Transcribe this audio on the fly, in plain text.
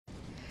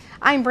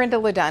I'm Brenda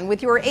Ledun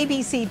with your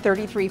ABC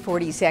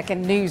 3340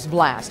 News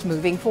Blast.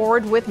 Moving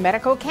forward with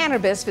medical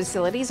cannabis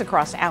facilities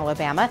across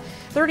Alabama.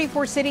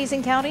 34 cities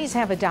and counties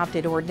have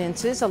adopted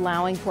ordinances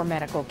allowing for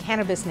medical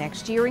cannabis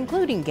next year,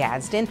 including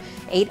Gadsden.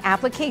 8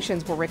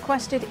 applications were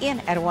requested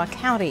in Etowah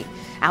County.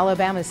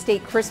 Alabama's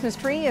state Christmas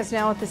tree is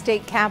now at the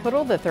state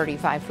capitol. The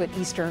 35-foot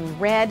Eastern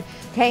Red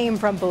came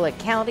from Bullitt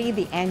County.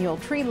 The annual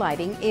tree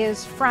lighting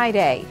is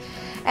Friday.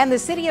 And the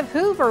city of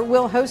Hoover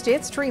will host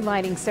its tree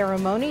lighting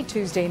ceremony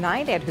Tuesday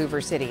night at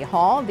Hoover City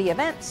Hall. The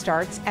event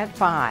starts at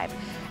 5.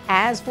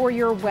 As for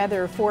your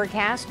weather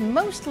forecast,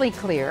 mostly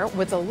clear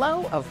with a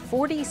low of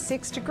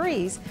 46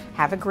 degrees.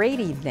 Have a great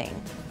evening.